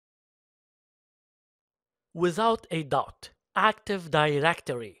Without a doubt, Active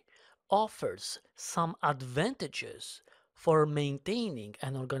Directory offers some advantages for maintaining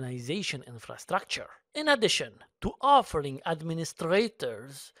an organization infrastructure. In addition to offering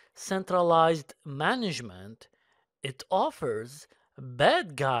administrators centralized management, it offers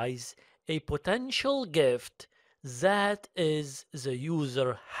bad guys a potential gift that is the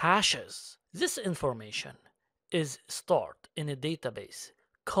user hashes. This information is stored in a database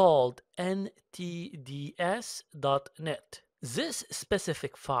called ntds.net. This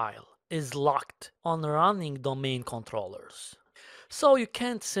specific file is locked on running domain controllers, so you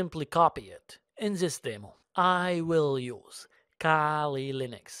can't simply copy it. In this demo, I will use Kali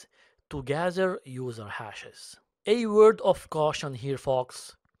Linux to gather user hashes. A word of caution here,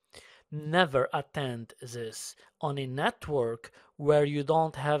 folks. Never attend this on a network where you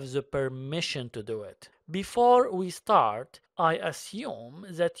don't have the permission to do it. Before we start, I assume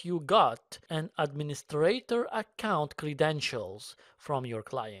that you got an administrator account credentials from your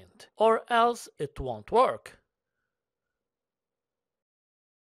client, or else it won't work.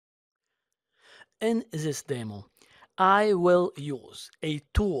 In this demo, I will use a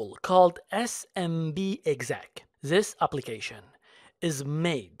tool called SMBexec. This application is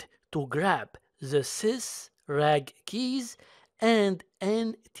made to grab the sysreg keys and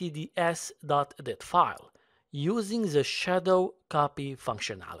ntds.dit file using the shadow copy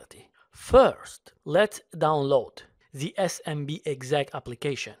functionality. First, let's download the SMBexec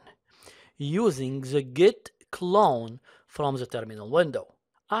application using the git clone from the terminal window.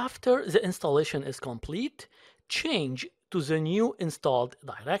 After the installation is complete, change to the new installed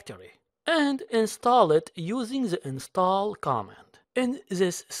directory and install it using the install command. In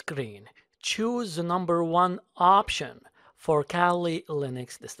this screen, choose the number 1 option for Kali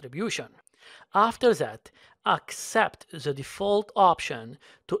Linux distribution. After that, accept the default option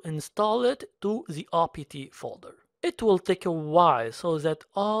to install it to the OPT folder. It will take a while so that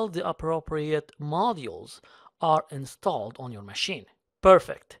all the appropriate modules are installed on your machine.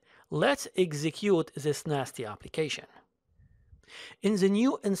 Perfect. Let's execute this nasty application. In the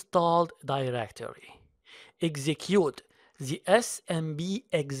new installed directory, execute the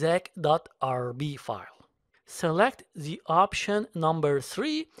smbexec.rb file. Select the option number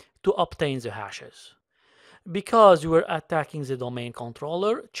 3 to obtain the hashes. Because we're attacking the domain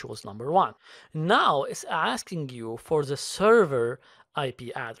controller, choose number 1. Now it's asking you for the server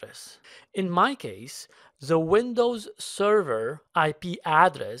IP address. In my case, the Windows Server IP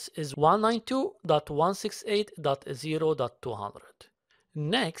address is 192.168.0.200.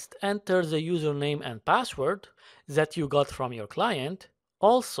 Next, enter the username and password that you got from your client.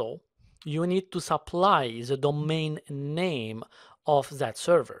 Also, you need to supply the domain name of that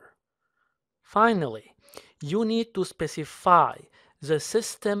server. Finally, you need to specify the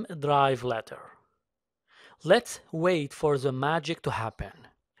system drive letter. Let's wait for the magic to happen.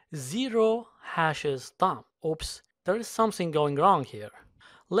 0 hashes dump. Oops, there is something going wrong here.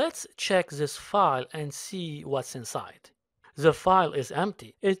 Let's check this file and see what's inside. The file is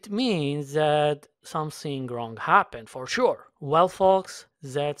empty. It means that something wrong happened for sure. Well, folks,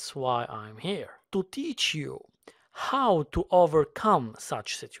 that's why I'm here, to teach you how to overcome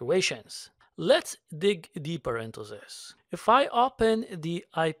such situations. Let's dig deeper into this. If I open the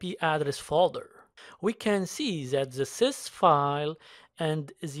IP address folder, we can see that the sys file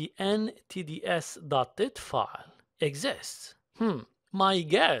and the ntds.dit file exists. My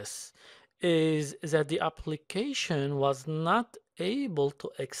guess is that the application was not able to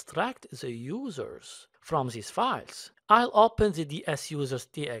extract the users from these files. I'll open the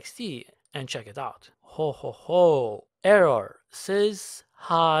dsusers.txt and check it out. Ho ho ho! Error, sys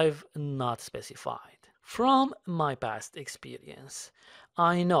hive not specified. From my past experience,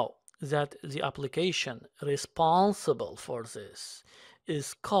 I know that the application responsible for this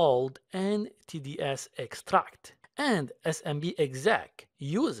is called ntds extract, and SMBexec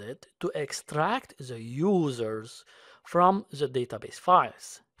use it to extract the users from the database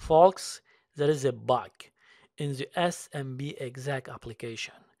files. Folks, there is a bug in the SMBexec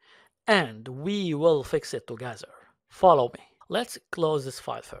application, and we will fix it together. Follow me. Let's close this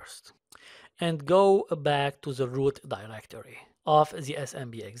file first and go back to the root directory of the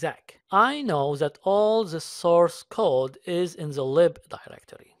SMBexec. I know that all the source code is in the lib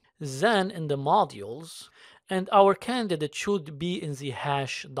directory, then in the modules, and our candidate should be in the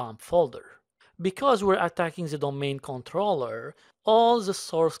hash dump folder. Because we're attacking the domain controller, all the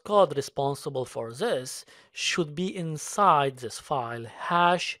source code responsible for this should be inside this file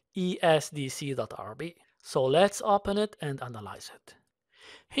hash esdc.rb. So let's open it and analyze it.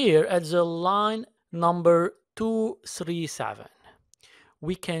 Here at the line number 237,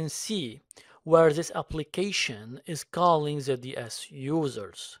 we can see where this application is calling the DS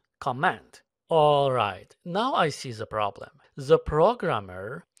users command. Alright, now I see the problem. The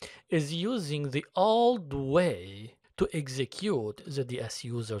programmer is using the old way to execute the DS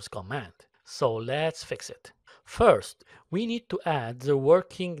users command. So let's fix it. First, we need to add the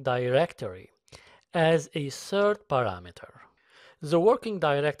working directory as a third parameter. The working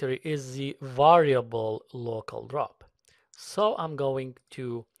directory is the variable local drop. So I'm going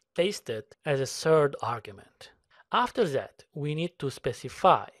to paste it as a third argument. After that, we need to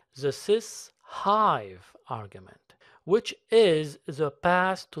specify the syshive argument, which is the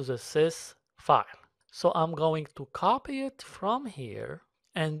path to the sys file. So I'm going to copy it from here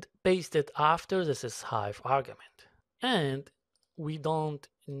and paste it after the syshive argument. And we don't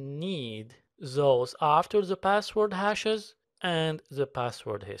need those after the password hashes and the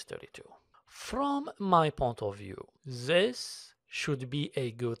password history too. From my point of view, this should be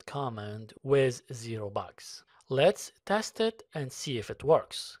a good command with 0 bugs. Let's test it and see if it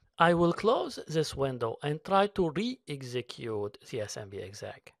works. I will close this window and try to re-execute the SMB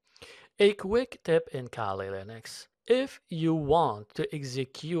exec. A quick tip in Kali Linux: if you want to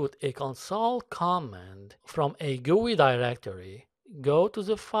execute a console command from a GUI directory, go to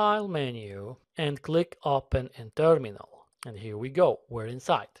the File menu and click Open in Terminal. And here we go, we're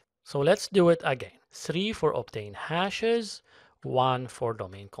inside. So let's do it again. 3 for obtain hashes, 1 for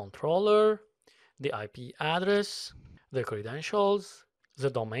domain controller, the IP address, the credentials, the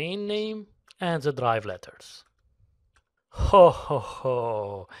domain name, and the drive letters. Ho ho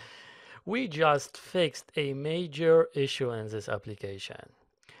ho! We just fixed a major issue in this application.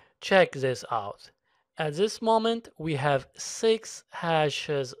 Check this out. At this moment, we have 6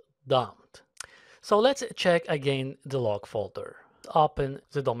 hashes dumped. So let's check again the log folder. Open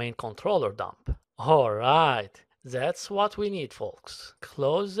the domain controller dump. Alright, that's what we need, folks.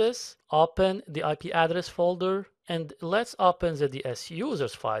 Close this, open the IP address folder, and let's open the DS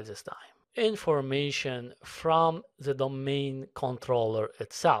users file this time. Information from the domain controller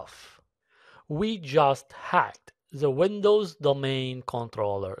itself. We just hacked the Windows domain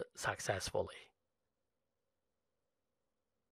controller successfully.